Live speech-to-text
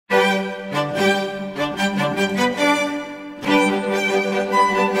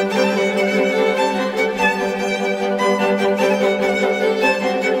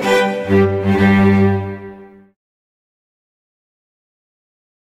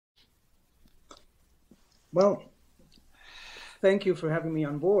Well, thank you for having me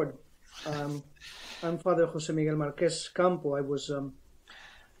on board. Um, I'm Father José Miguel Marqués Campo. I was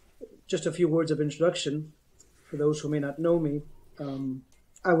just a few words of introduction for those who may not know me. Um,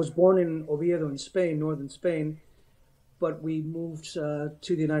 I was born in Oviedo in Spain, northern Spain, but we moved to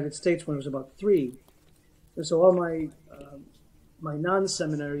the United States when I was about 3. And so all my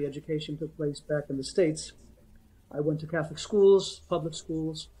non-seminary education took place back in the States. I went to Catholic schools, public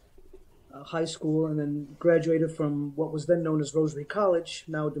schools, high school, and then graduated from what was then known as Rosary College,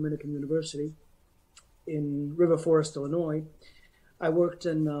 now Dominican University, in River Forest, Illinois. I worked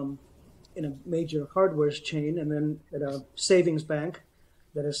in a major hardware chain and then at a savings bank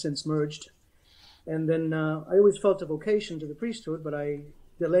that has since merged. And then I always felt a vocation to the priesthood, but I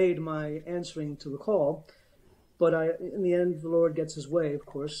delayed my answering to the call. But in the end, the Lord gets his way, of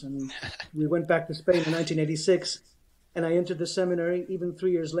course. And we went back to Spain in 1986, and I entered the seminary even 3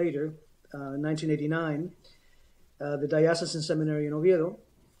 years later, 1989, the Diocesan Seminary in Oviedo.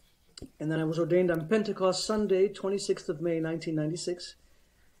 And then I was ordained on Pentecost Sunday, 26th of May, 1996.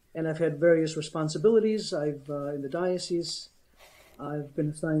 And I've had various responsibilities. In the diocese, I've been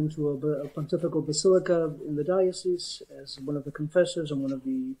assigned to a pontifical basilica in the diocese as one of the confessors and one of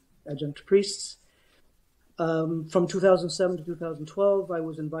the adjunct priests. From 2007 to 2012, I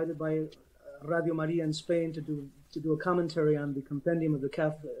was invited by Radio Maria in Spain to do a commentary on the compendium of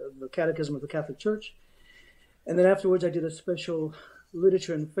the Catechism of the Catholic Church. And then afterwards, I did a special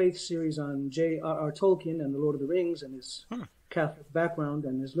literature and faith series on J.R.R. Tolkien and the Lord of the Rings and his Catholic background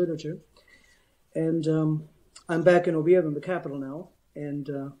and his literature. And I'm back in Oviedo, in the capital now,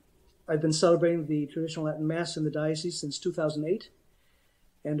 and I've been celebrating the traditional Latin Mass in the diocese since 2008,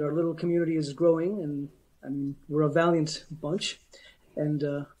 and our little community is growing, and I mean, we're a valiant bunch, and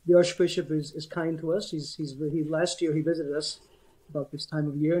the Archbishop is kind to us. Last year he visited us about this time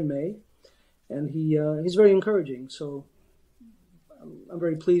of year in May, and he's very encouraging. So I'm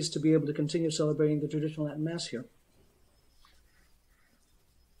very pleased to be able to continue celebrating the traditional Latin Mass here.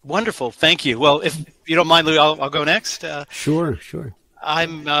 Wonderful. Thank you. Well, if you don't mind, Louie, I'll go next. Sure.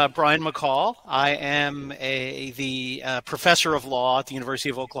 I'm Brian McCall. I am the professor of law at the University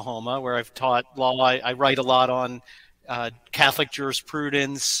of Oklahoma, where I've taught law. I write a lot on Catholic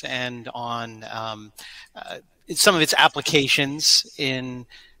jurisprudence and on some of its applications in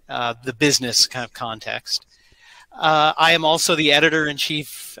the business kind of context. I am also the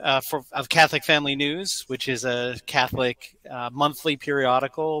editor-in-chief of Catholic Family News, which is a Catholic monthly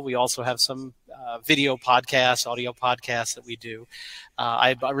periodical. We also have some video podcasts, audio podcasts that we do.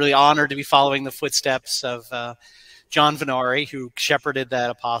 I'm really honored to be following the footsteps of John Venari, who shepherded that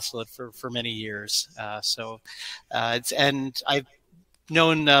apostolate for many years. And I've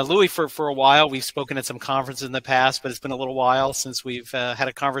known Louie for a while. We've spoken at some conferences in the past, but it's been a little while since we've had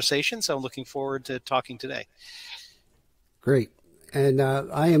a conversation, so I'm looking forward to talking today. Great. And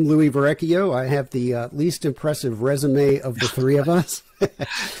I am Louie Verrecchio. I have the least impressive resume of the three of us.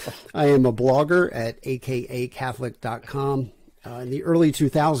 I am a blogger at akacatholic.com. In the early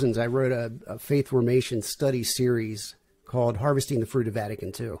 2000s, I wrote a faith formation study series called Harvesting the Fruit of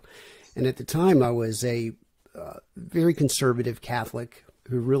Vatican II. And at the time, I was a very conservative Catholic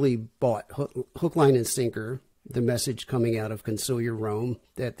who really bought hook, line, and sinker the message coming out of Conciliar Rome,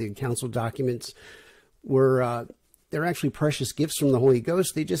 that the council documents were... they're actually precious gifts from the Holy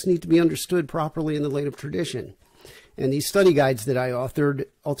Ghost. They just need to be understood properly in the light of tradition. And these study guides that I authored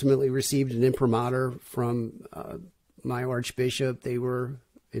ultimately received an imprimatur from my Archbishop. They were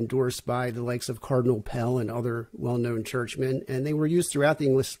endorsed by the likes of Cardinal Pell and other well-known churchmen, and they were used throughout the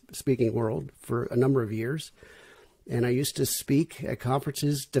English-speaking world for a number of years. And I used to speak at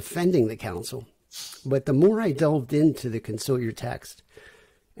conferences defending the council. But the more I delved into the conciliar text,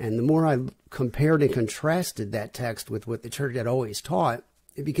 and the more I compared and contrasted that text with what the church had always taught,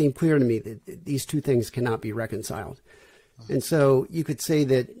 it became clear to me that these two things cannot be reconciled. And so you could say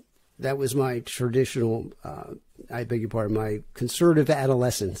that that was my traditional, I beg your pardon, my conservative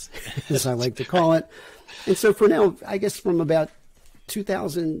adolescence, as I like to call it. And so for now, I guess from about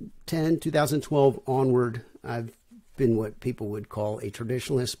 2010, 2012 onward, I've been what people would call a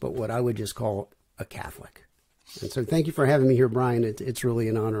traditionalist, but what I would just call a Catholic. And so thank you for having me here, Brian. It's really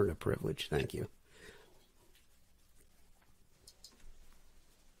an honor and a privilege. Thank you.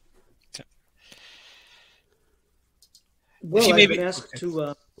 Well, I've been asked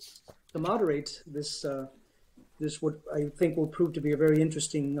to moderate this what I think will prove to be a very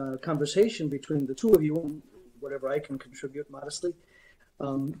interesting conversation between the two of you, and whatever I can contribute modestly.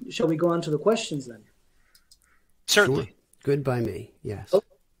 Shall we go on to the questions then? Certainly. Sure. Good by me, yes. Oh,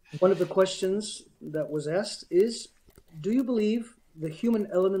 one of the questions that was asked is, do you believe the human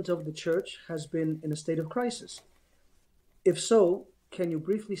element of the church has been in a state of crisis? If so, can you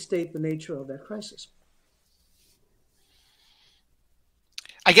briefly state the nature of that crisis?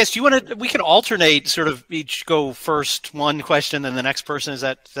 I guess we can alternate, sort of each go first, one question, then the next person. Does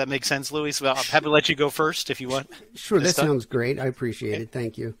that make sense, Louie? So I'm happy to let you go first if you want. Sure, that sounds great. I appreciate it.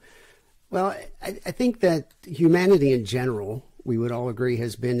 Thank you. Well, I think that humanity in general, we would all agree,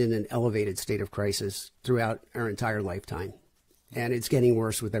 has been in an elevated state of crisis throughout our entire lifetime. And it's getting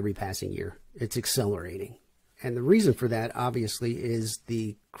worse with every passing year. It's accelerating. And the reason for that, obviously, is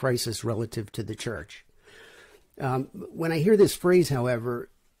the crisis relative to the church. When I hear this phrase, however,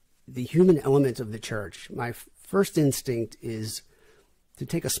 the human element of the church, my first instinct is to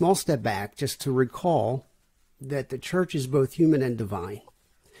take a small step back just to recall that the church is both human and divine.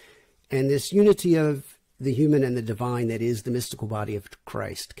 And this unity of the human and the divine that is the mystical body of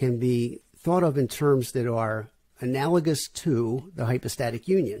Christ can be thought of in terms that are analogous to the hypostatic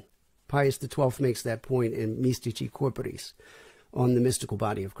union. Pius XII makes that point in Mystici Corporis on the mystical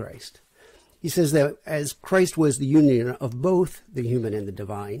body of Christ. He says that as Christ was the union of both the human and the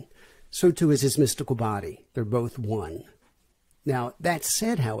divine, so too is his mystical body. They're both one. Now, that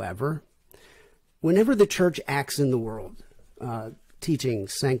said, however, whenever the church acts in the world, teaching,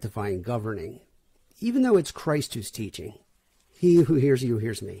 sanctifying, governing, even though it's Christ who's teaching, he who hears you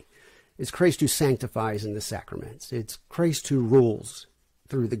hears me. It's Christ who sanctifies in the sacraments. It's Christ who rules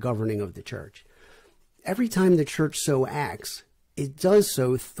through the governing of the church. Every time the church so acts, it does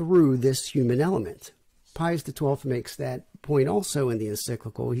so through this human element. Pius XII makes that point also in the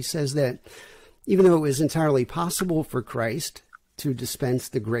encyclical. He says that even though it was entirely possible for Christ to dispense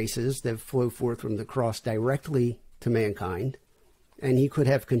the graces that flow forth from the cross directly to mankind, and he could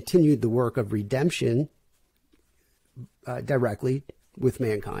have continued the work of redemption directly with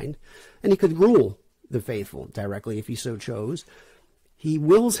mankind, and he could rule the faithful directly if he so chose, he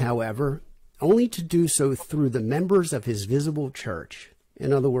wills, however, only to do so through the members of his visible church.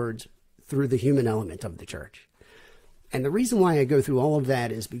 In other words, through the human element of the church. And the reason why I go through all of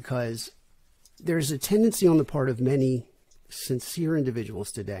that is because there's a tendency on the part of many sincere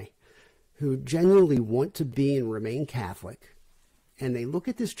individuals today who genuinely want to be and remain Catholic. And they look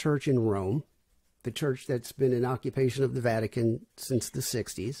at this church in Rome, the church that's been in occupation of the Vatican since the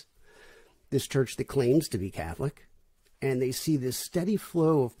 60s, this church that claims to be Catholic, and they see this steady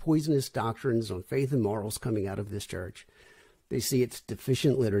flow of poisonous doctrines on faith and morals coming out of this church. They see its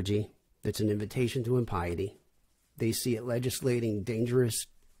deficient liturgy that's an invitation to impiety. They see it legislating dangerous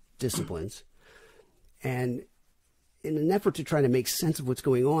disciplines. And in an effort to try to make sense of what's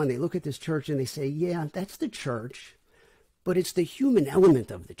going on, they look at this church and they say, yeah, that's the church, but it's the human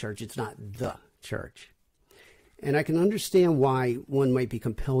element of the church. It's not the church. And I can understand why one might be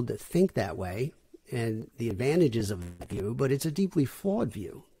compelled to think that way and the advantages of the view, but it's a deeply flawed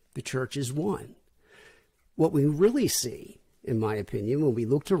view. The church is one. What we really see, in my opinion, when we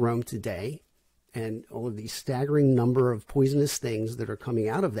look to Rome today and all of these staggering number of poisonous things that are coming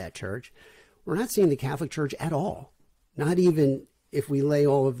out of that church, we're not seeing the Catholic Church at all. Not even if we lay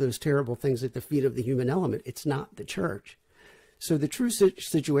all of those terrible things at the feet of the human element. It's not the church. So the true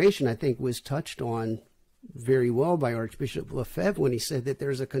situation, I think, was touched on very well by Archbishop Lefebvre when he said that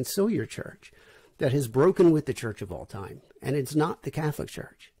there's a conciliar church that has broken with the church of all time, and it's not the Catholic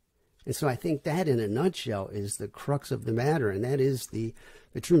Church. And so I think that, in a nutshell, is the crux of the matter, and that is the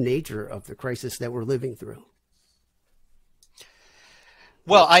true nature of the crisis that we're living through.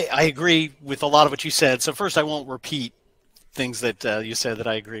 Well, I agree with a lot of what you said. So first, I won't repeat things that you said that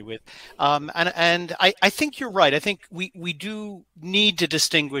I agree with. And I think you're right. I think we do need to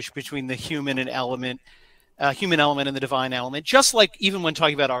distinguish between the human element and the divine element. Just like even when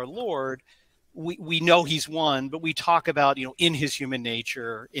talking about our Lord, we know he's one, but we talk about, in his human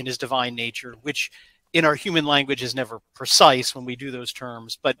nature, in his divine nature, which in our human language is never precise when we do those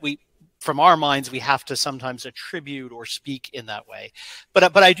terms. But from our minds, we have to sometimes attribute or speak in that way.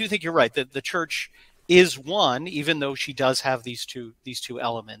 But I do think you're right that the church is one, even though she does have these two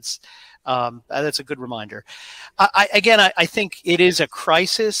elements. That's a good reminder. I think it is a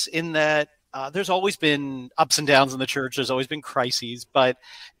crisis in that there's always been ups and downs in the church. There's always been crises, but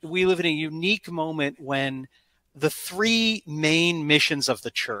we live in a unique moment when the three main missions of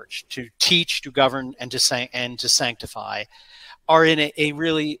the church, to teach, to govern, and to sanctify, are in a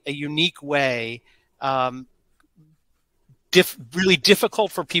really unique way, really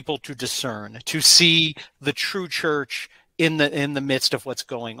difficult for people to discern, to see the true church in the midst of what's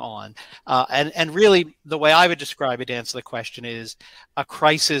going on. And really, the way I would describe it to answer the question is a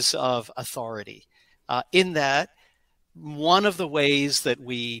crisis of authority, in that one of the ways that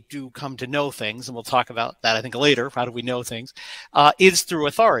we do come to know things, and we'll talk about that, I think, later, how do we know things, is through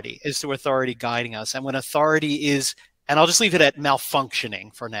authority guiding us. And when authority is, and I'll just leave it at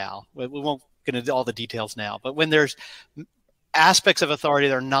malfunctioning for now. We won't get into all the details now, but when there's aspects of authority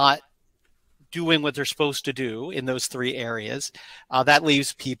that are not doing what they're supposed to do in those three areas, that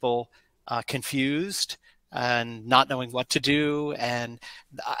leaves people confused and not knowing what to do. And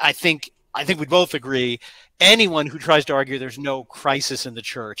I think we both agree, anyone who tries to argue there's no crisis in the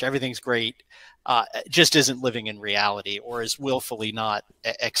church, everything's great, just isn't living in reality, or is willfully not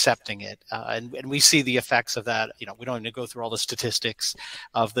accepting it. And we see the effects of that. You know, we don't need to go through all the statistics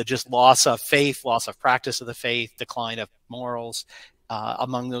of the just loss of faith, loss of practice of the faith, decline of morals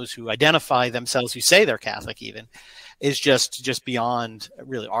among those who identify themselves, who say they're Catholic even, is just beyond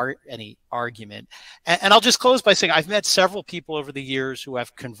really any argument. And I'll just close by saying I've met several people over the years who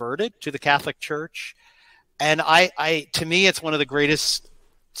have converted to the Catholic Church. And to me, it's one of the greatest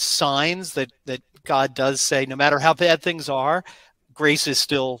signs that God does say, no matter how bad things are, grace is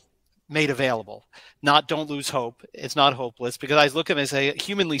still made available. Not don't lose hope. It's not hopeless, because I look at him and say,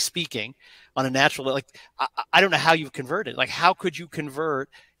 humanly speaking, on a natural, like, I don't know how you've converted. Like, how could you convert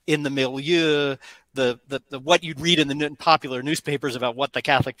in the milieu, the what you'd read in the popular newspapers about what the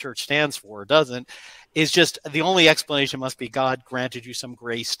Catholic Church stands for or doesn't, is just the only explanation must be God granted you some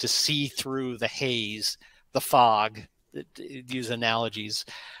grace to see through the haze, the fog, use analogies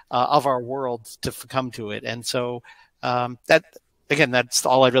of our world to come to it. And so that's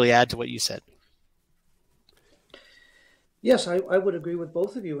all I'd really add to what you said. Yes, I would agree with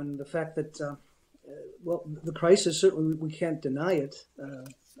both of you, and the fact that, the crisis, certainly we can't deny it.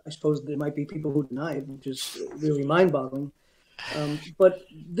 I suppose there might be people who deny it, which is really mind-boggling. But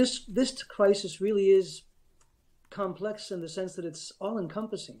this crisis really is complex in the sense that it's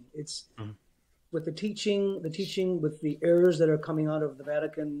all-encompassing. It's with the teaching, with the errors that are coming out of the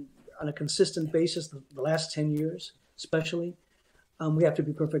Vatican on a consistent basis, the last 10 years especially. We have to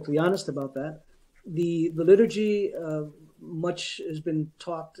be perfectly honest about that. The liturgy, much has been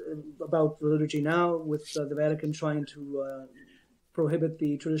talked about the liturgy now, with the Vatican trying to prohibit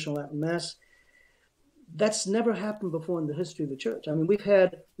the traditional Latin Mass. That's never happened before in the history of the Church. I mean, we've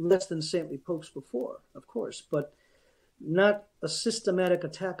had less than saintly popes before, of course, but not a systematic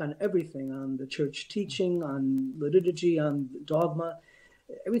attack on everything, on the Church teaching, on liturgy, on dogma.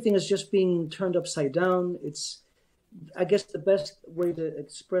 Everything is just being turned upside down. I guess the best way to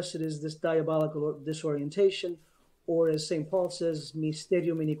express it is this diabolical disorientation, or as St. Paul says,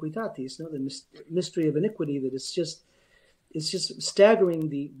 mysterium iniquitatis, the mystery of iniquity, that it's just staggering,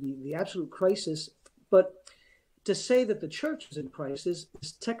 the absolute crisis. But to say that the Church is in crisis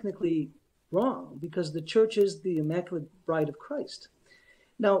is technically wrong, because the Church is the Immaculate Bride of Christ.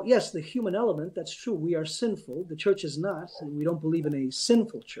 Now, yes, the human element, that's true. We are sinful. The Church is not, and we don't believe in a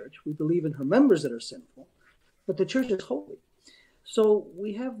sinful Church. We believe in her members that are sinful, but the Church is holy. So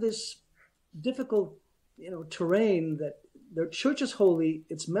we have this difficult, terrain that the Church is holy,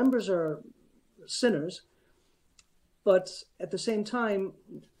 its members are sinners, but at the same time,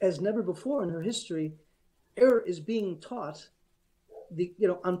 as never before in her history, error is being taught,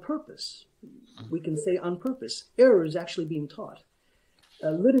 on purpose. We can say on purpose. Error is actually being taught.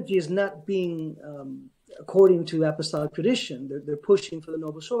 Liturgy is not being according to apostolic tradition. They're pushing for the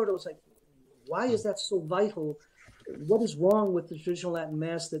Novus Ordo. It's like, why is that so vital? What is wrong with the traditional Latin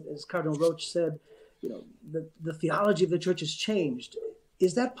Mass that, as Cardinal Roche said, the theology of the Church has changed?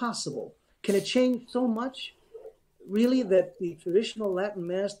 Is that possible? Can it change so much, really, that the traditional Latin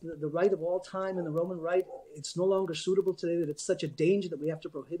Mass, the rite of all time in the Roman Rite, it's no longer suitable today, that it's such a danger that we have to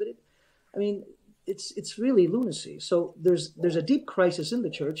prohibit it? I mean, it's really lunacy. So there's a deep crisis in the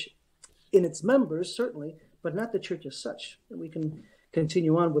Church, in its members, certainly, but not the Church as such. And we can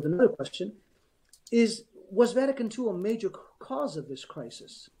continue on with another question. Was Vatican II a major cause of this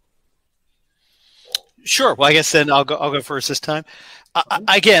crisis? Sure. Well, I guess then I'll go first this time.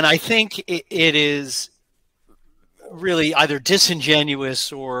 Again, I think it is really either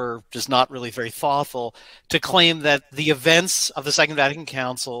disingenuous or just not really very thoughtful to claim that the events of the Second Vatican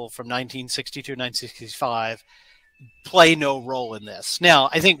Council from 1962 to 1965 play no role in this. Now,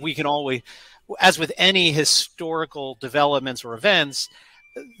 I think we can always, as with any historical developments or events,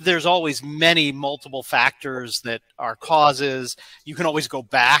 there's always multiple factors that are causes. You can always go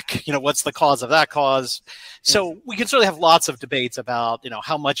back, what's the cause of that cause? So we can certainly have lots of debates about,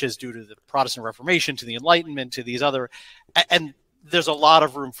 how much is due to the Protestant Reformation, to the Enlightenment, to these other, and there's a lot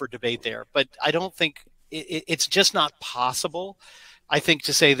of room for debate there. But I don't think it's just not possible, I think,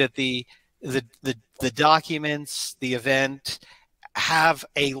 to say that the documents, the event, have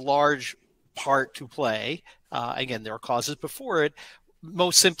a large part to play Again, there are causes before it,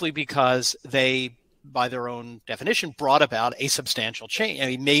 most simply because they, by their own definition, brought about a substantial change,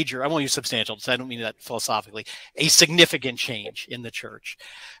 a major, I won't use substantial, so I don't mean that philosophically, a significant change in the church.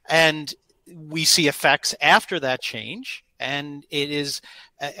 And we see effects after that change. And it is,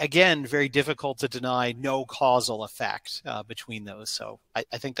 again, very difficult to deny no causal effect between those. So I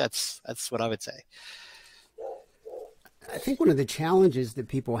think that's what I would say. I think one of the challenges that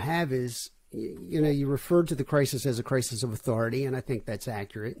people have is, you referred to the crisis as a crisis of authority, and I think that's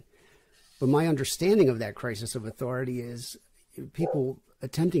accurate. But my understanding of that crisis of authority is people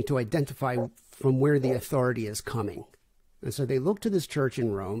attempting to identify from where the authority is coming. And so they look to this church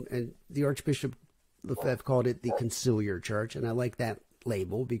in Rome, and the Archbishop Lefebvre called it the Conciliar Church. And I like that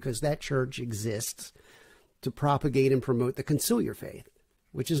label because that church exists to propagate and promote the conciliar faith,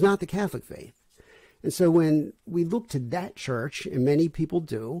 which is not the Catholic faith. And so when we look to that church, and many people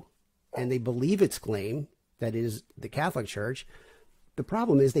do, and they believe its claim that it is the Catholic Church, the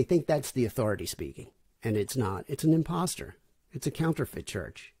problem is they think that's the authority speaking, and it's not. It's an imposter. It's a counterfeit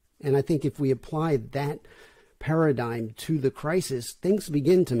church. And I think if we apply that paradigm to the crisis, things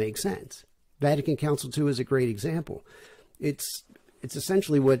begin to make sense. Vatican Council II is a great example. It's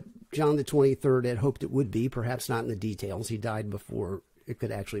essentially what John the 23rd had hoped it would be, perhaps not in the details. He died before it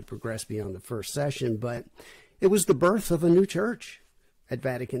could actually progress beyond the first session, but it was the birth of a new church at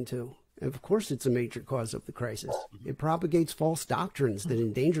Vatican II. And of course, it's a major cause of the crisis. It propagates false doctrines that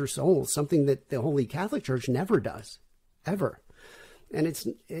endanger souls, something that the Holy Catholic Church never does, ever. And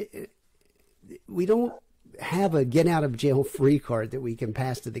we don't have a get out of jail free card that we can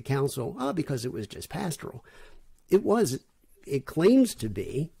pass to the council because it was just pastoral. It claims to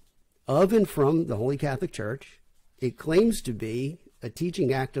be of and from the Holy Catholic Church. It claims to be a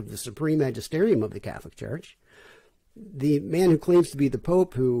teaching act of the Supreme Magisterium of the Catholic Church. The man who claims to be the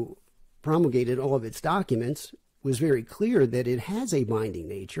Pope, who promulgated all of its documents, was very clear that it has a binding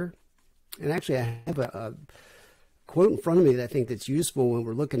nature. And actually, I have a quote in front of me that I think that's useful when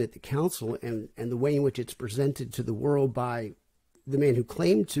we're looking at the council and the way in which it's presented to the world by the man who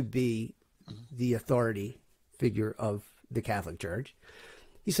claimed to be the authority figure of the Catholic Church.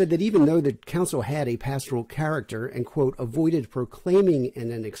 He said that even though the council had a pastoral character and, quote, avoided proclaiming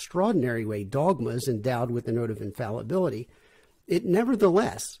in an extraordinary way dogmas endowed with the note of infallibility, it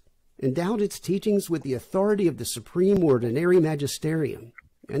nevertheless endowed its teachings with the authority of the supreme ordinary magisterium.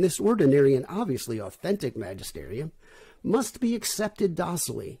 And this ordinary and obviously authentic magisterium must be accepted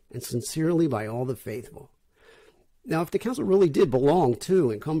docilely and sincerely by all the faithful. Now, if the council really did belong to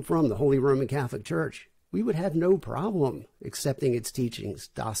and come from the Holy Roman Catholic Church, we would have no problem accepting its teachings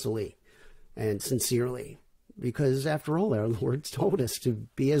docilely and sincerely, because after all, our Lord's told us to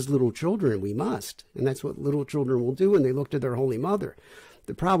be as little children. We must, and that's what little children will do when they look to their Holy Mother.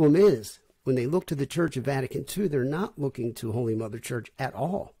 The problem is, when they look to the Church of Vatican II, they're not looking to Holy Mother Church at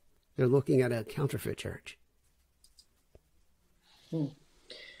all. They're looking at a counterfeit church.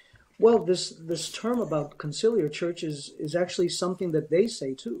 Well, this term about conciliar church is actually something that they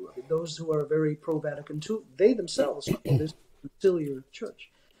say too. I mean, those who are very pro-Vatican II, they themselves call this conciliar church.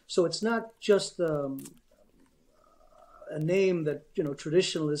 So it's not just a name that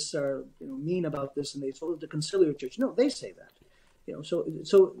traditionalists are mean about this, and they call it the conciliar church. No, they say that.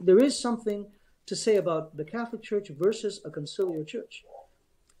 So there is something to say about the Catholic Church versus a conciliar church.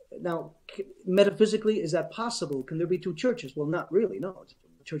 Now, metaphysically, is that possible? Can there be two churches? Well, not really. No,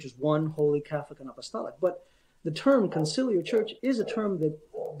 the church is one, holy, Catholic, and apostolic. But the term conciliar church is a term that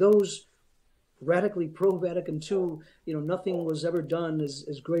those radically pro-Vatican II, nothing was ever done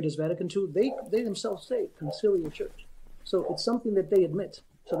as great as Vatican II. They themselves say conciliar church. So it's something that they admit.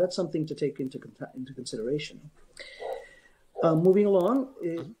 So that's something to take into consideration. Moving along,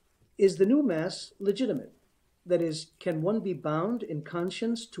 is the new Mass legitimate? That is, can one be bound in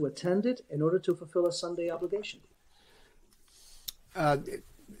conscience to attend it in order to fulfill a Sunday obligation?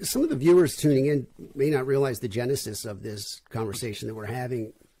 Some of the viewers tuning in may not realize the genesis of this conversation that we're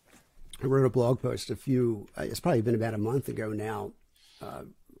having. I wrote a blog post it's probably been about a month ago now,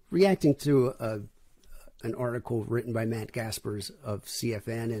 reacting to an article written by Matt Gaspers of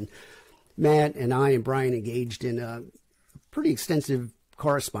CFN. And Matt and I and Brian engaged in a pretty extensive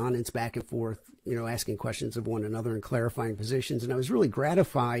correspondence back and forth, asking questions of one another and clarifying positions. And I was really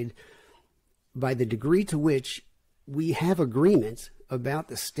gratified by the degree to which we have agreement about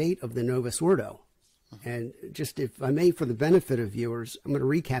the state of the Novus Ordo. And just, if I may, for the benefit of viewers, I'm going to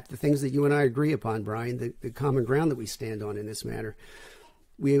recap the things that you and I agree upon, Brian, the common ground that we stand on in this matter.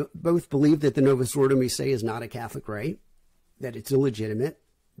 We both believe that the Novus Ordo, we say, is not a Catholic rite, that it's illegitimate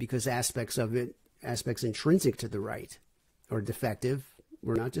because aspects intrinsic to the rite, are defective.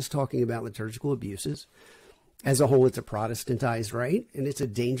 We're not just talking about liturgical abuses. As a whole, it's a Protestantized rite, and it's a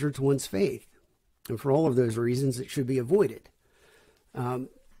danger to one's faith. And for all of those reasons, it should be avoided.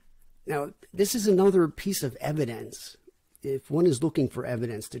 Now, this is another piece of evidence, if one is looking for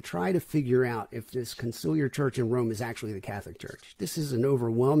evidence, to try to figure out if this conciliar church in Rome is actually the Catholic Church. This is an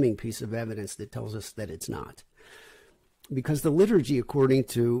overwhelming piece of evidence that tells us that it's not. Because the liturgy, according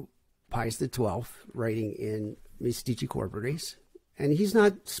to Pius XII, writing in Mystici Corporis, and he's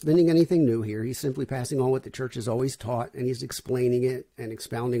not spinning anything new here. He's simply passing on what the church has always taught, and he's explaining it and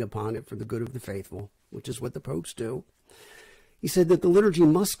expounding upon it for the good of the faithful, which is what the popes do. He said that the liturgy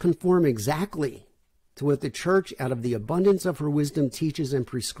must conform exactly to what the church, out of the abundance of her wisdom, teaches and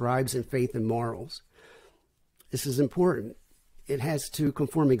prescribes in faith and morals. This is important. It has to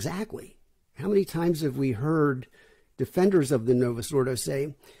conform exactly. How many times have we heard defenders of the Novus Ordo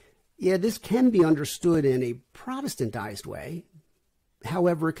say, yeah, this can be understood in a Protestantized way.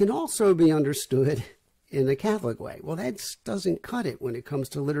 However, it can also be understood in a Catholic way. Well, that doesn't cut it when it comes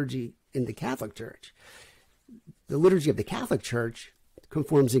to liturgy in the Catholic Church. The liturgy of the Catholic Church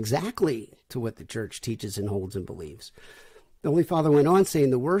conforms exactly to what the church teaches and holds and believes. The Holy Father went on saying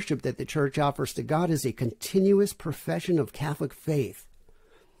the worship that the church offers to God is a continuous profession of Catholic faith.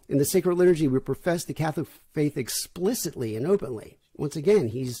 In the sacred liturgy, we profess the Catholic faith explicitly and openly. Once again,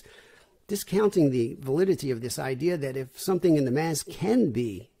 he's discounting the validity of this idea that if something in the Mass can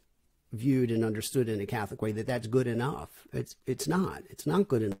be viewed and understood in a Catholic way, that's good enough. It's not. It's not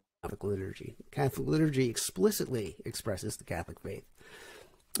good enough. Catholic liturgy. Catholic liturgy explicitly expresses the Catholic faith.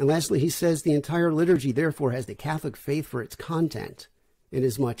 And lastly, he says the entire liturgy, therefore, has the Catholic faith for its content,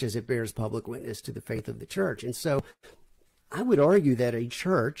 inasmuch as it bears public witness to the faith of the church. And so I would argue that a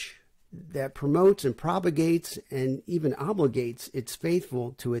church that promotes and propagates and even obligates its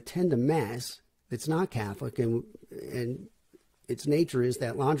faithful to attend a Mass that's not Catholic, and its nature is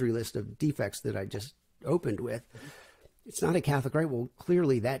that laundry list of defects that I just opened with, it's not a Catholic rite. Well,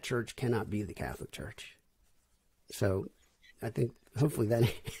 clearly that church cannot be the Catholic Church. So I think hopefully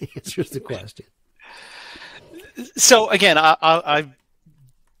that answers the question. So again, I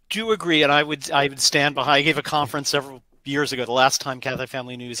do agree, and I would stand behind. I gave a conference several years ago, the last time Catholic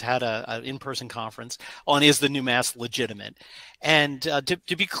Family News had an in-person conference on is the new Mass legitimate? And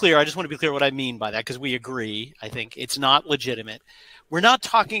to be clear, I just want to be clear what I mean by that, because we agree. I think it's not legitimate. We're not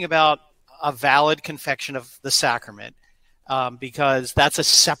talking about a valid confection of the sacrament, because that's a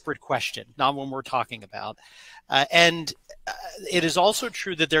separate question, not one we're talking about. And it is also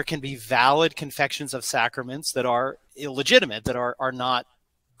true that there can be valid confections of sacraments that are illegitimate, that are not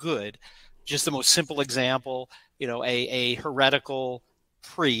good. Just the most simple example, a heretical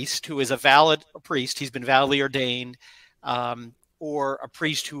priest who is a valid priest, he's been validly ordained, or a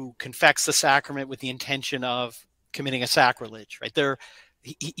priest who confects the sacrament with the intention of committing a sacrilege, right?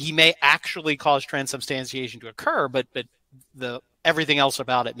 He may actually cause transubstantiation to occur, but everything else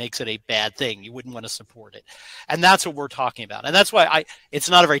about it makes it a bad thing. You wouldn't want to support it. And that's what we're talking about. And that's why it's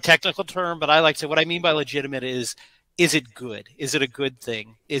not a very technical term, but I like to say what I mean by legitimate is it good? Is it a good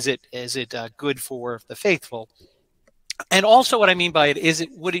thing? Is it good for the faithful? And also what I mean by it,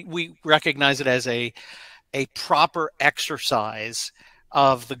 would we recognize it as a proper exercise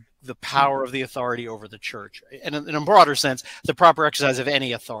of the power of the authority over the church? And in a broader sense, the proper exercise of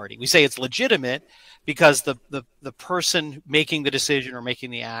any authority. We say it's legitimate because the person making the decision or making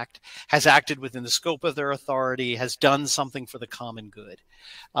the act has acted within the scope of their authority, has done something for the common good.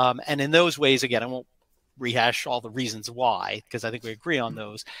 And in those ways, again, I won't rehash all the reasons why, because I think we agree on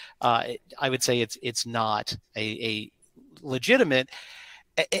those. I would say it's not a legitimate,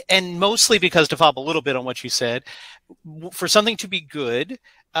 and mostly because, to follow up a little bit on what you said, for something to be good,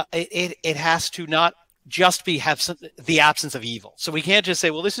 it has to not just have the absence of evil. So we can't just say,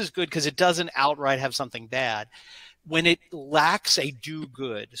 well, this is good because it doesn't outright have something bad. When it lacks a do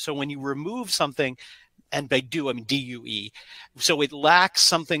good, so when you remove something, and by do, I mean D-U-E, so it lacks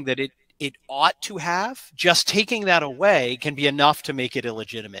something that it ought to have, just taking that away can be enough to make it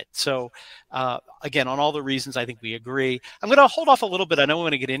illegitimate. So again, on all the reasons, I think we agree. I'm going to hold off a little bit. I know we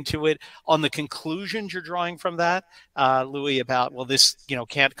want to get into it on the conclusions you're drawing from that, Louie, about, well, this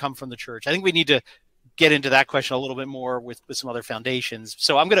can't come from the church. I think we need to get into that question a little bit more with some other foundations.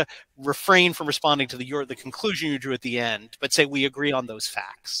 So I'm going to refrain from responding to the conclusion you drew at the end, but say we agree on those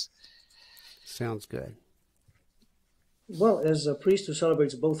facts. Sounds good. Well, as a priest who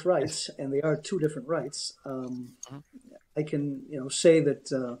celebrates both rites, and they are two different rites, I can say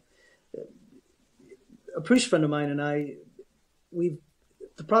that a priest friend of mine and I,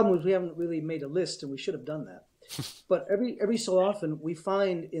 the problem is we haven't really made a list, and we should have done that. But every so often we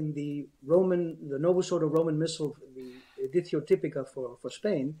find in the Novus Ordo Roman Missal, the Editio Typica for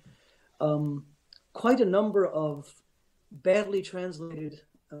Spain, quite a number of badly translated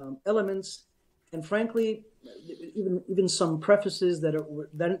elements, and frankly, even some prefaces that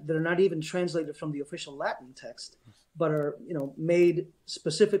are not even translated from the official Latin text, but are made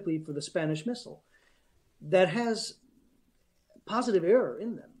specifically for the Spanish Missal, that has positive error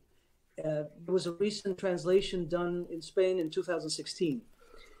in them. There was a recent translation done in Spain in 2016.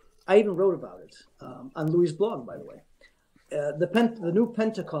 I even wrote about it on Louie's blog, by the way. The new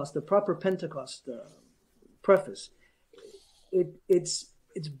Pentecost, the proper Pentecost preface, it's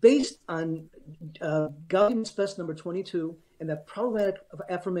based on Gaudium Spes number 22, and that problematic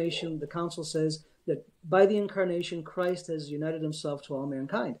affirmation. The council says that by the incarnation, Christ has united himself to all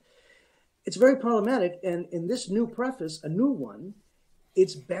mankind. It's very problematic, and in this new preface, a new one,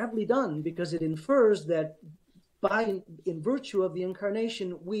 it's badly done because it infers that in virtue of the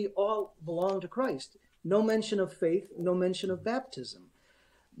incarnation, we all belong to Christ. No mention of faith, no mention of baptism.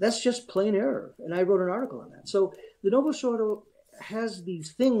 That's just plain error, and I wrote an article on that. So the Novus Ordo has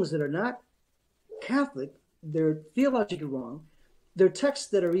these things that are not Catholic, they're theologically wrong, they're texts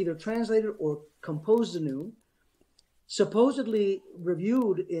that are either translated or composed anew, supposedly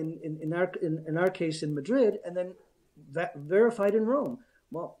reviewed in our case in Madrid, and then verified in Rome.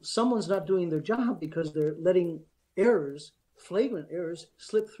 Well, someone's not doing their job because they're letting errors, flagrant errors,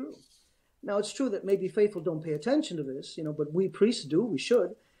 slip through. Now, it's true that maybe faithful don't pay attention to this, but we priests do, we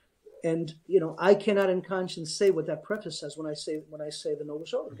should. And, I cannot in conscience say what that preface says when I say the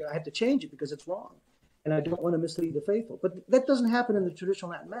Novus Ordo. I have to change it because it's wrong. And I don't want to mislead the faithful. But that doesn't happen in the traditional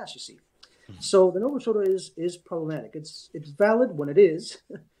Latin Mass, you see. So the Novus Ordo is problematic. It's valid when it is,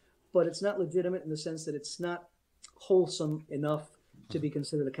 but it's not legitimate in the sense that it's not wholesome enough to be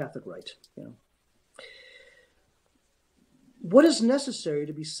considered a Catholic rite. What is necessary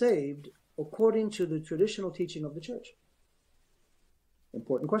to be saved according to the traditional teaching of the Church?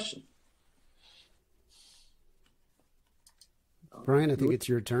 Important question. Brian, I think it's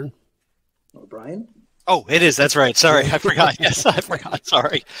your turn. Oh, Brian? Oh, it is. That's right. Sorry, I forgot. Yes, I forgot.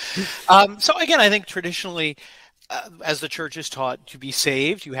 Sorry. So again, I think traditionally, as the Church is taught, to be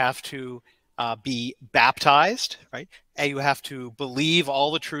saved, you have to be baptized, right? And you have to believe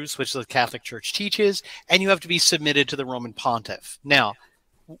all the truths which the Catholic Church teaches, and you have to be submitted to the Roman Pontiff. Now,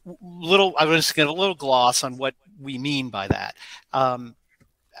 I'm going to get a little gloss on what we mean by that.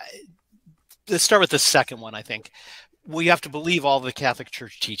 Let's start with the second one, I think. We have to believe all the Catholic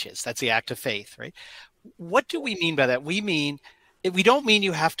Church teaches. That's the act of faith, right? What do we mean by that? We don't mean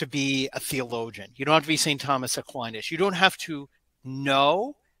you have to be a theologian. You don't have to be St. Thomas Aquinas. You don't have to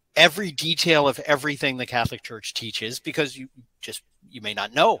know every detail of everything the Catholic Church teaches, because you may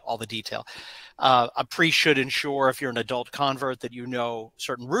not know all the detail. A priest should ensure, if you're an adult convert, that you know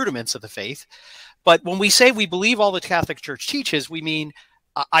certain rudiments of the faith. But when we say we believe all the Catholic Church teaches, we mean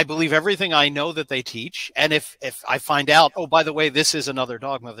I believe everything I know that they teach. And if I find out, oh, by the way, this is another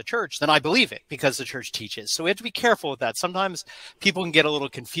dogma of the Church, then I believe it because the Church teaches. So we have to be careful with that. Sometimes people can get a little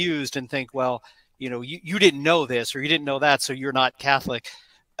confused and think, well, you didn't know this or you didn't know that, so you're not Catholic.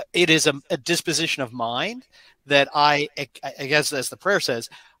 It is a disposition of mind that I guess, as the prayer says,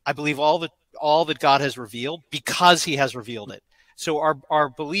 I believe all that God has revealed because he has revealed it. So our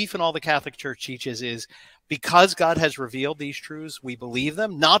belief in all the Catholic Church teaches is because God has revealed these truths, we believe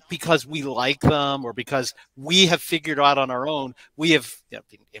them, not because we like them or because we have figured out on our own. We have,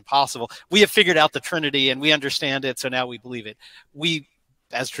 impossible. We have figured out the Trinity and we understand it, so now we believe it.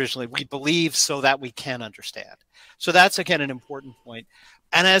 As traditionally, we believe so that we can understand. So that's, again, an important point.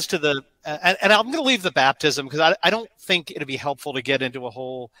 And as to and I'm going to leave the baptism because I don't think it'd be helpful to get into a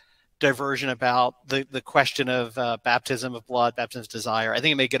whole diversion about the question of baptism of blood, baptism of desire. I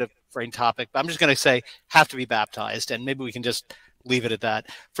think it may get a fraying topic, but I'm just going to say have to be baptized, and maybe we can just leave it at that.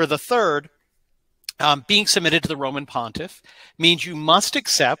 For the third, being submitted to the Roman Pontiff means you must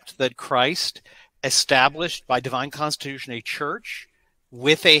accept that Christ established by divine constitution a church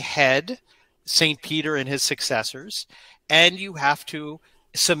with a head, St. Peter and his successors, and you have to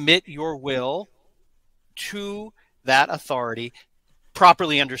submit your will to that authority,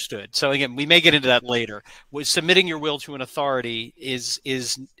 properly understood. So again, we may get into that later. Submitting your will to an authority is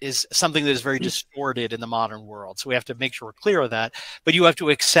something that is very distorted in the modern world. So we have to make sure we're clear of that. But you have to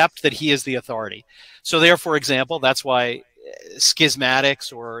accept that he is the authority. So there, for example, that's why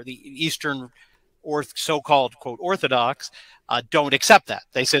schismatics or the Eastern or so-called quote Orthodox don't accept that.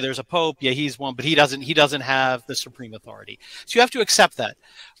 They say there's a pope, yeah, he's one, but he doesn't have the supreme authority. So you have to accept that.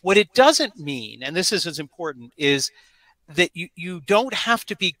 What it doesn't mean, and this is as important, is that you don't have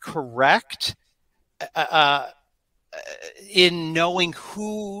to be correct in knowing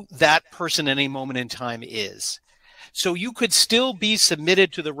who that person at any moment in time is. So you could still be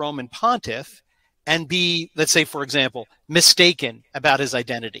submitted to the Roman Pontiff and be, let's say, for example, mistaken about his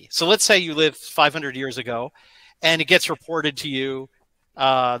identity. So let's say you lived 500 years ago, and it gets reported to you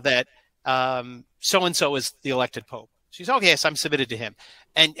that so-and-so is the elected pope. So you say, okay, yes, I'm submitted to him.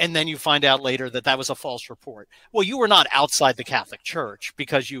 And then you find out later that that was a false report. Well, you were not outside the Catholic Church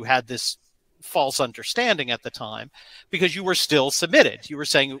because you had this false understanding at the time, because you were still submitted. You were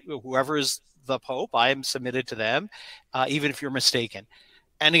saying, whoever is the pope, I am submitted to them, even if you're mistaken.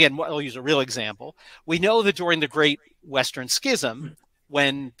 And again, I'll use a real example. We know that during the Great Western Schism,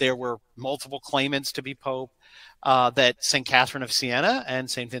 when there were multiple claimants to be pope, that St. Catherine of Siena and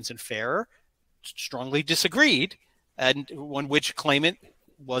St. Vincent Ferrer strongly disagreed, and on which claimant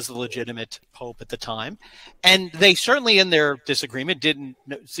was the legitimate pope at the time. And they certainly, in their disagreement,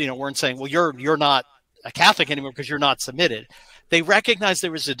 weren't saying, well, you're not a Catholic anymore because you're not submitted. They recognized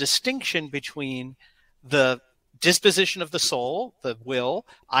there was a distinction between the disposition of the soul, the will,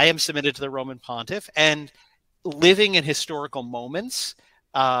 I am submitted to the Roman pontiff, and living in historical moments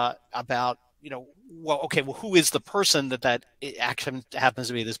about, who is the person that action happens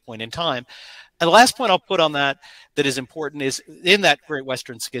to be at this point in time. And the last point I'll put on that is important is in that Great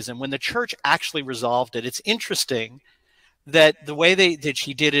Western Schism, when the church actually resolved it, it's interesting that the way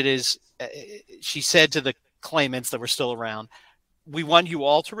she did it is she said to the claimants that were still around, we want you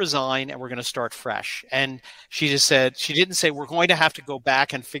all to resign and we're going to start fresh. And she just said, she didn't say, we're going to have to go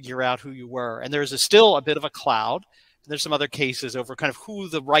back and figure out who you were. And there's still a bit of a cloud. There's some other cases over kind of who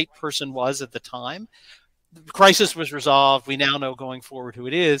the right person was at the time. The crisis was resolved. We now know going forward who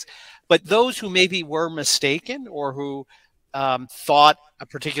it is. But those who maybe were mistaken or who thought a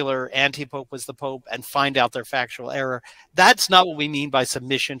particular anti-pope was the pope and find out their factual error, that's not what we mean by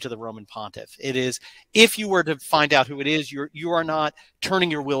submission to the Roman pontiff. It is, if you were to find out who it is, you are not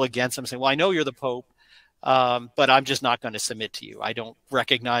turning your will against them, saying, well, I know you're the pope, but I'm just not going to submit to you. I don't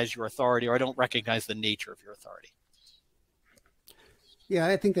recognize your authority, or I don't recognize the nature of your authority. Yeah,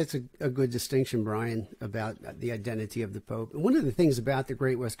 I think that's a good distinction, Brian, about the identity of the Pope. And one of the things about the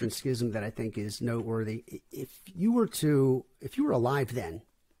Great Western Schism that I think is noteworthy, if you were alive then,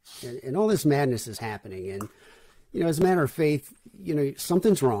 and all this madness is happening, and, as a matter of faith,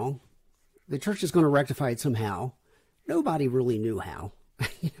 something's wrong. The church is going to rectify it somehow. Nobody really knew how.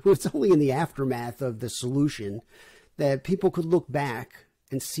 It's only in the aftermath of the solution that people could look back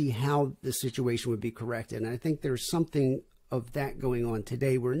and see how the situation would be corrected. And I think there's something of that going on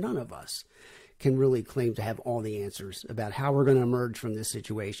today where none of us can really claim to have all the answers about how we're going to emerge from this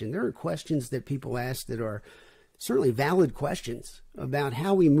situation. There are questions that people ask that are certainly valid questions about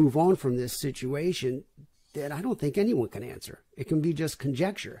how we move on from this situation that I don't think anyone can answer. It can be just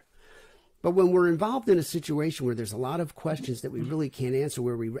conjecture. But when we're involved in a situation where there's a lot of questions that we really can't answer,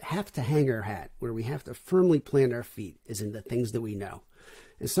 where we have to hang our hat, where we have to firmly plant our feet, is in the things that we know.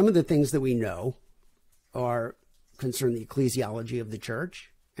 And some of the things that we know concern the ecclesiology of the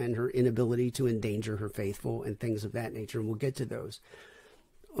church and her inability to endanger her faithful and things of that nature. And we'll get to those.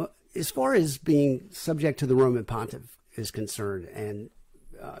 As far as being subject to the Roman pontiff is concerned, and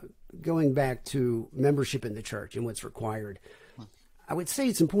going back to membership in the church and what's required, I would say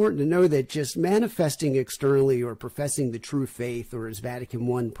it's important to know that just manifesting externally or professing the true faith, or as Vatican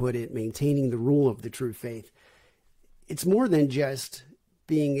I put it, maintaining the rule of the true faith, it's more than just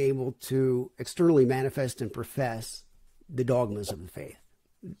being able to externally manifest and profess the dogmas of the faith.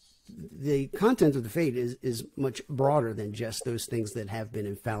 The content of the faith is much broader than just those things that have been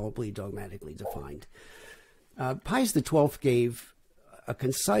infallibly dogmatically defined. Pius XII gave a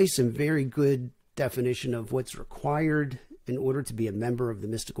concise and very good definition of what's required in order to be a member of the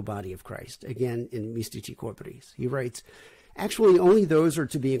mystical body of Christ. Again, in Mystici Corporis, he writes, actually, only those are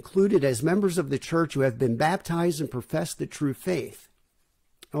to be included as members of the church who have been baptized and profess the true faith.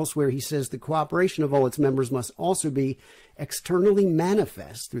 Elsewhere, he says the cooperation of all its members must also be externally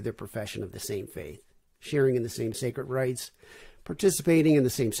manifest through their profession of the same faith, sharing in the same sacred rites, participating in the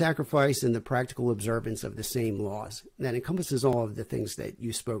same sacrifice, and the practical observance of the same laws. That encompasses all of the things that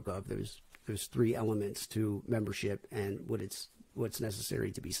you spoke of. There's three elements to membership and what's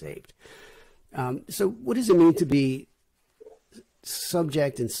necessary to be saved. So what does it mean to be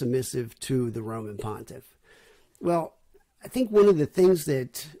subject and submissive to the Roman pontiff? Well, I think one of the things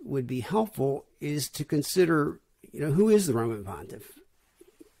that would be helpful is to consider, who is the Roman pontiff?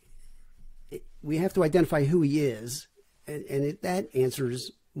 We have to identify who he is, and that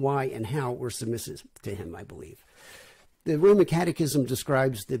answers why and how we're submissive to him, I believe. The Roman Catechism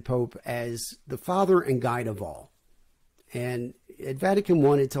describes the Pope as the father and guide of all. And at Vatican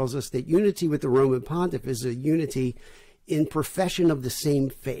I, it tells us that unity with the Roman pontiff is a unity in profession of the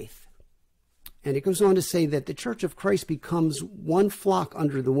same faith. And it goes on to say that the Church of Christ becomes one flock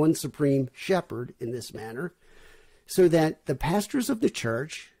under the one supreme shepherd in this manner, so that the pastors of the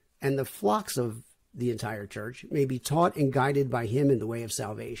church and the flocks of the entire church may be taught and guided by him in the way of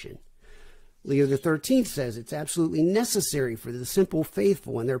salvation. Leo XIII says it's absolutely necessary for the simple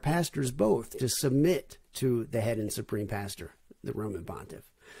faithful and their pastors both to submit to the head and supreme pastor, the Roman pontiff.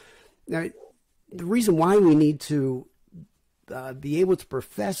 Now, the reason why we need to be able to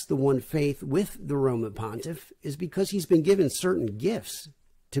profess the one faith with the Roman pontiff is because he's been given certain gifts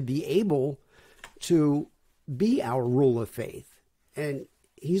to be able to be our rule of faith. And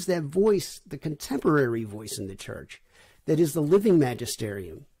he's that voice, the contemporary voice in the church, that is the living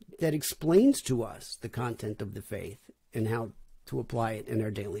magisterium, that explains to us the content of the faith and how to apply it in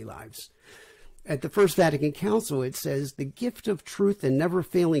our daily lives. At the First Vatican Council, it says, the gift of truth and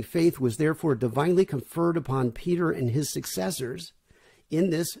never-failing faith was therefore divinely conferred upon Peter and his successors in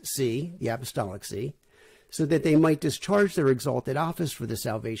this see, the apostolic see, so that they might discharge their exalted office for the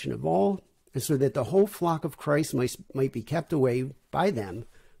salvation of all, and so that the whole flock of Christ might be kept away by them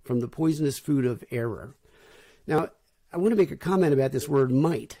from the poisonous food of error. Now, I want to make a comment about this word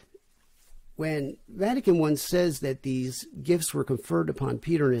might. When Vatican I says that these gifts were conferred upon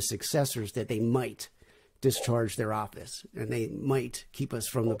Peter and his successors, that they might discharge their office and they might keep us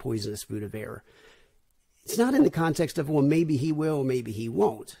from the poisonous food of error, it's not in the context of, well, maybe he will, maybe he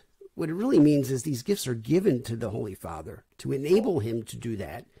won't. What it really means is these gifts are given to the Holy Father to enable him to do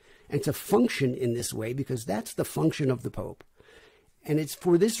that and to function in this way, because that's the function of the Pope. And it's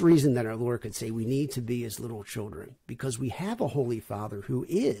for this reason that our Lord could say we need to be as little children, because we have a Holy Father who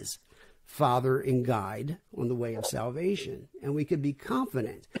is Father and guide on the way of salvation. And we could be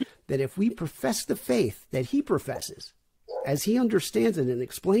confident that if we profess the faith that he professes, as he understands it and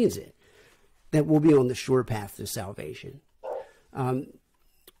explains it, that we'll be on the sure path to salvation.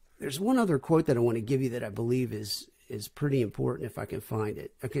 There's one other quote that I want to give you that I believe is pretty important, if I can find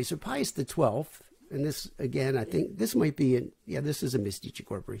it. Okay, so Pius XII, and this, again, I think this might be, this is a Mystici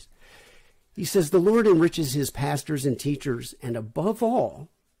Corporis. He says, the Lord enriches his pastors and teachers, and above all,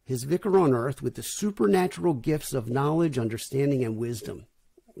 his vicar on earth, with the supernatural gifts of knowledge, understanding, and wisdom.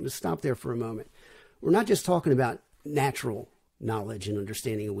 I'm going to stop there for a moment. We're not just talking about natural knowledge and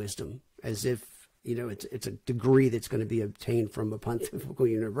understanding and wisdom, as if, it's a degree that's going to be obtained from a pontifical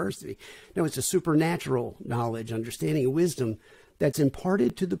university. No, it's a supernatural knowledge, understanding, and wisdom that's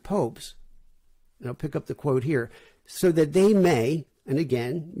imparted to the popes. And I'll pick up the quote here, so that they may, and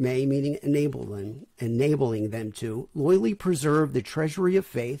again, may meaning enabling them to loyally preserve the treasury of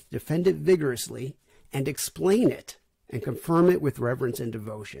faith, defend it vigorously, and explain it, and confirm it with reverence and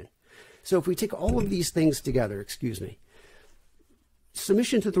devotion. So if we take all of these things together,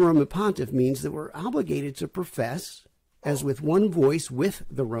 submission to the Roman Pontiff means that we're obligated to profess, as with one voice with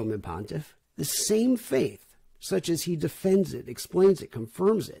the Roman Pontiff, the same faith, such as he defends it, explains it,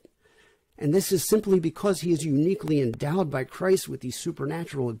 confirms it. And this is simply because he is uniquely endowed by Christ with these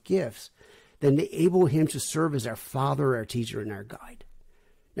supernatural gifts that enable him to serve as our Father, our teacher, and our guide.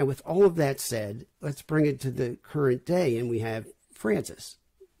 Now, with all of that said, let's bring it to the current day, and we have Francis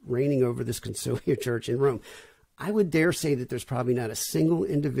reigning over this conciliar church in Rome. I would dare say that there's probably not a single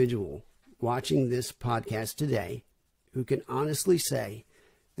individual watching this podcast today who can honestly say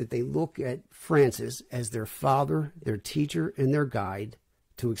that they look at Francis as their father, their teacher, and their guide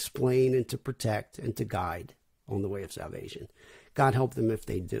to explain and to protect and to guide on the way of salvation. God help them if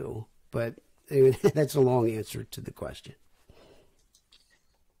they do. But anyway, that's a long answer to the question.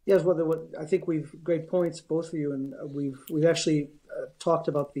 Yes, well, I think we've great points, both of you, and we've actually talked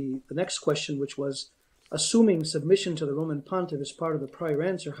about the next question, which was, assuming submission to the Roman Pontiff is part of the prior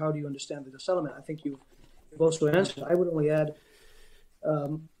answer, how do you understand the settlement? I think you've also answered. I would only add,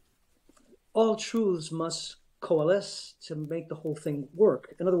 all truths must coalesce to make the whole thing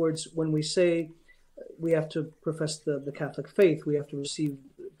work. In other words, when we say we have to profess the Catholic faith, we have to receive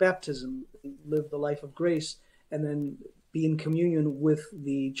baptism, live the life of grace, and then be in communion with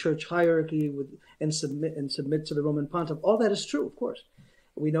the church hierarchy and submit to the Roman Pontiff. All that is true, of course.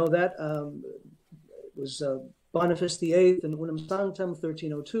 We know that. It was Boniface VIII in Unum Sanctam,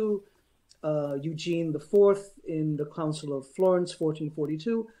 1302, Eugene IV in the Council of Florence,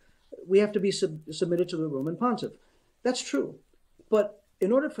 1442. We have to be submitted to the Roman Pontiff. That's true. But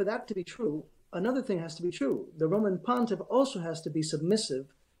in order for that to be true, another thing has to be true. The Roman Pontiff also has to be submissive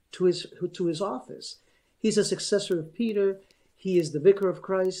to his office. He's a successor of Peter. He is the vicar of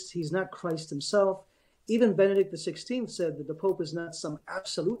Christ. He's not Christ himself. Even Benedict XVI said that the Pope is not some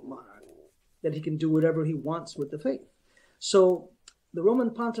absolute monarch, that he can do whatever he wants with the faith. So the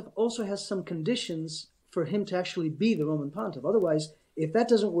Roman Pontiff also has some conditions for him to actually be the Roman Pontiff. Otherwise, if that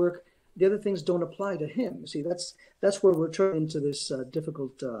doesn't work, the other things don't apply to him. See, that's where we're turning into this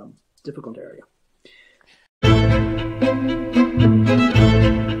difficult area.